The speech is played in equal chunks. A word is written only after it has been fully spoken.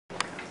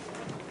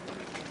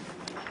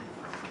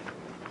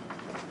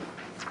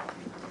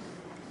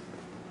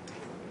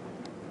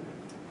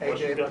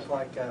AJ,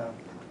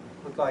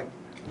 looked like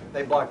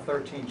they blocked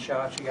 13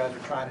 shots. You guys were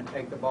trying to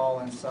take the ball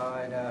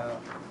inside.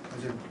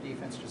 Was their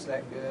defense just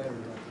that good?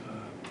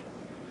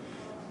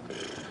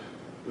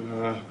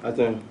 Or? I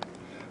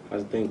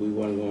think we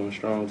weren't going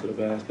strong to the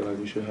basket like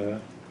we should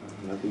have,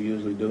 like we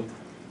usually do.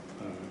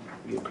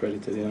 Give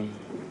credit to them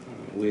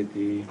with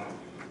the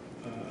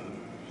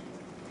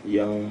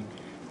young,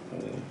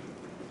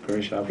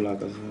 great shot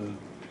blockers.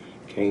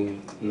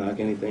 Can't knock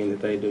anything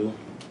that they do.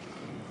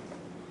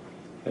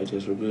 They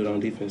just were good on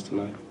defense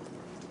tonight.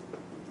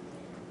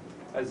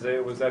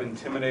 Isaiah, was that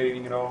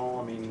intimidating at all?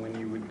 I mean, when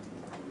you would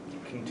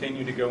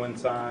continue to go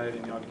inside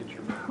and get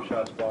your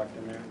shots blocked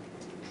in there?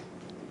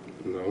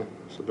 No,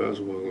 it's a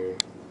basketball game.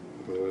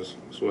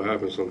 That's what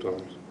happens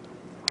sometimes.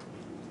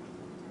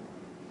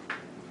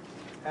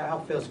 How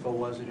physical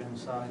was it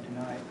inside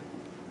tonight?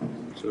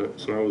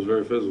 Tonight was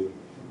very physical.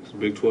 It's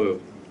Big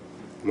 12,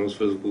 most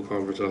physical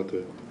conference out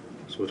there.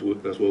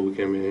 That's what we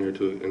came in here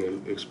to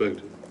and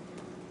expected.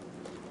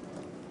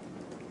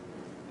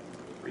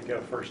 Rico,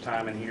 first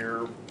time in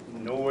here,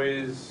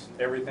 noise,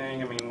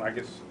 everything. I mean, I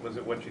guess, was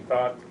it what you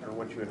thought or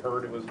what you had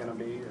heard it was going to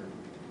be?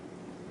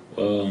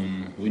 Or?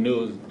 We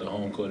knew the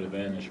home court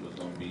advantage was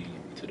going to be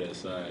to that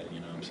side. You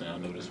know what I'm saying? I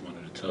know this is one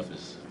of the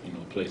toughest,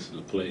 places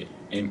to play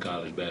in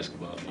college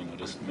basketball.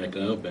 This mecca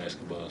of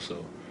basketball.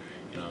 So,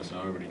 so I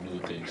already knew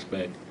what to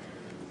expect.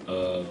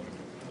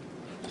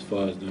 As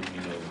far as them,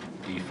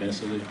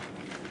 defensively,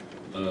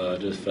 I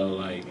just felt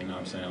like,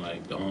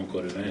 like the home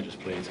court advantage just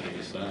played to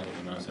their side.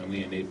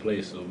 We in their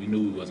place, so we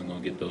knew we wasn't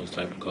going to get those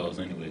type of calls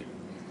anyway.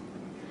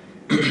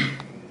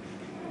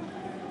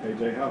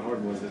 AJ, how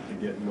hard was it to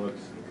get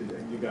looks?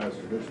 Because you guys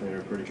traditionally are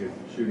a pretty good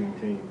shooting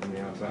team from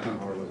the outside. How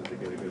hard was it to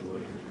get a good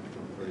look?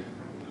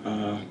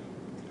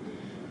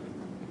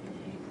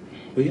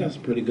 We got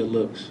some pretty good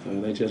looks.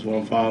 They just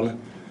weren't falling.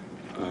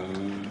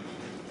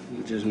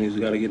 It just means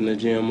we got to get in the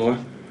gym more,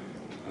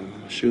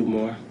 shoot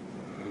more.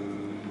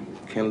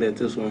 Can't let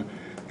this one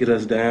get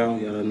us down.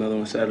 We got another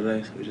one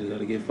Saturday, so we just got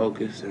to get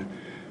focused and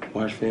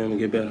watch film and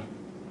get better.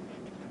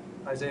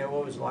 Isaiah,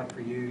 what was it like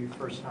for you, your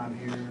first time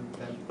here,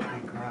 that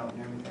big crowd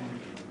and everything?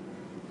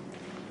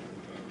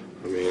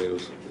 I mean,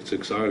 it's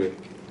exciting.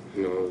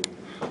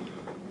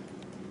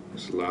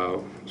 It's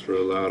loud. It's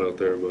real loud out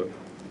there, but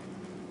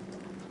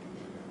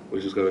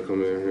we just got to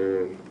come in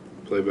here and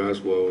play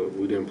basketball.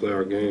 We didn't play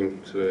our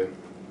game today.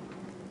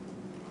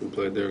 We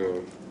played their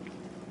game.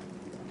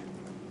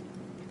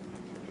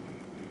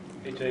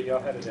 AJ,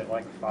 y'all had it at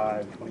like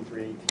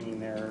 5-23-18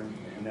 there,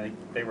 and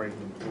they were able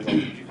to pull.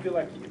 Did you feel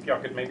like if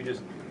y'all could maybe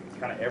just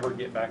kind of ever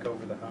get back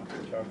over the hump,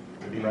 that y'all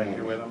could be right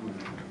here with them?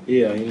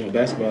 Yeah,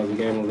 basketball is a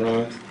game of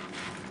runs.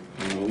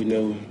 We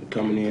knew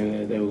coming in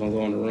that they were going to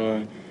go on the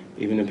run.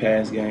 Even in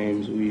past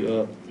games, we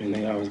up, and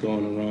they always go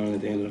on the run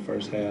at the end of the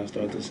first half,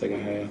 start the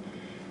second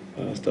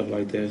half, stuff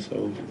like that.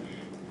 So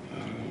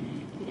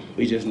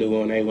we just knew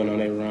when they went on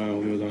their run,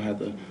 we were going to have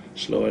to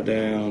slow it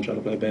down, try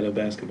to play better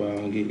basketball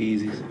and get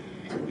easies.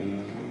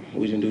 And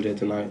we didn't do that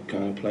tonight,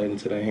 kind of played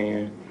into their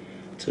hand,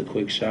 took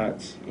quick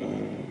shots.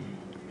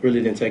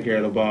 Really didn't take care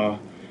of the ball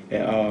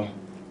at all.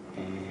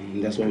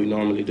 That's what we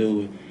normally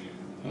do.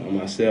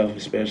 Myself,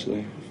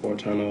 especially, 4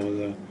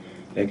 turnovers,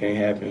 that can't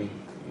happen.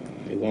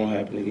 It won't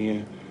happen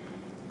again.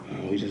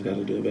 We just got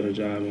to do a better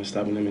job in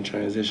stopping them in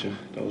transition.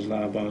 Those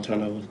live ball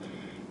turnovers,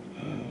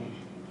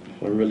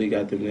 we really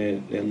got them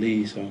that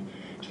lead. So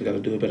just got to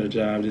do a better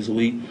job this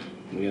week.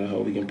 We got to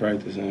hope we can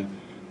practice, and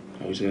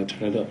we just got to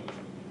turn it up.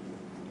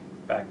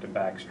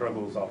 Back-to-back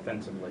struggles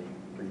offensively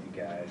for you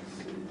guys.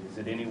 Is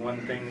it any one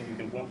thing that you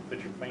can put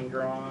your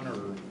finger on,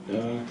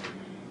 or?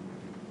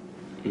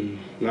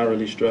 Not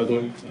really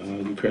struggling.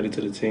 Give credit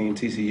to the team,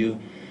 TCU.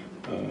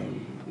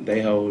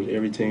 They hold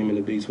every team in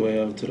the Big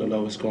 12 to the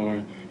lowest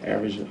scoring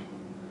average.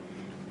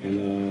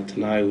 And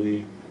tonight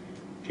we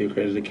give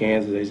credit to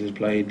Kansas. They just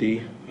played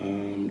D,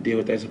 did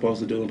what they're supposed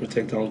to do and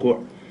protect home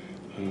court.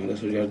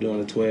 That's what you got to do in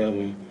the 12.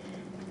 And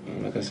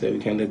like I said, we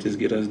can't let this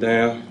get us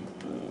down.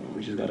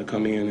 We just got to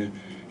come in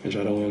and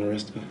try to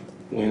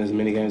win as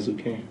many games as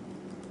we can.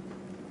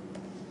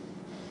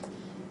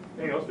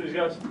 Anything else for these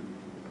guys?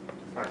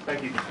 All right,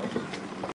 thank you.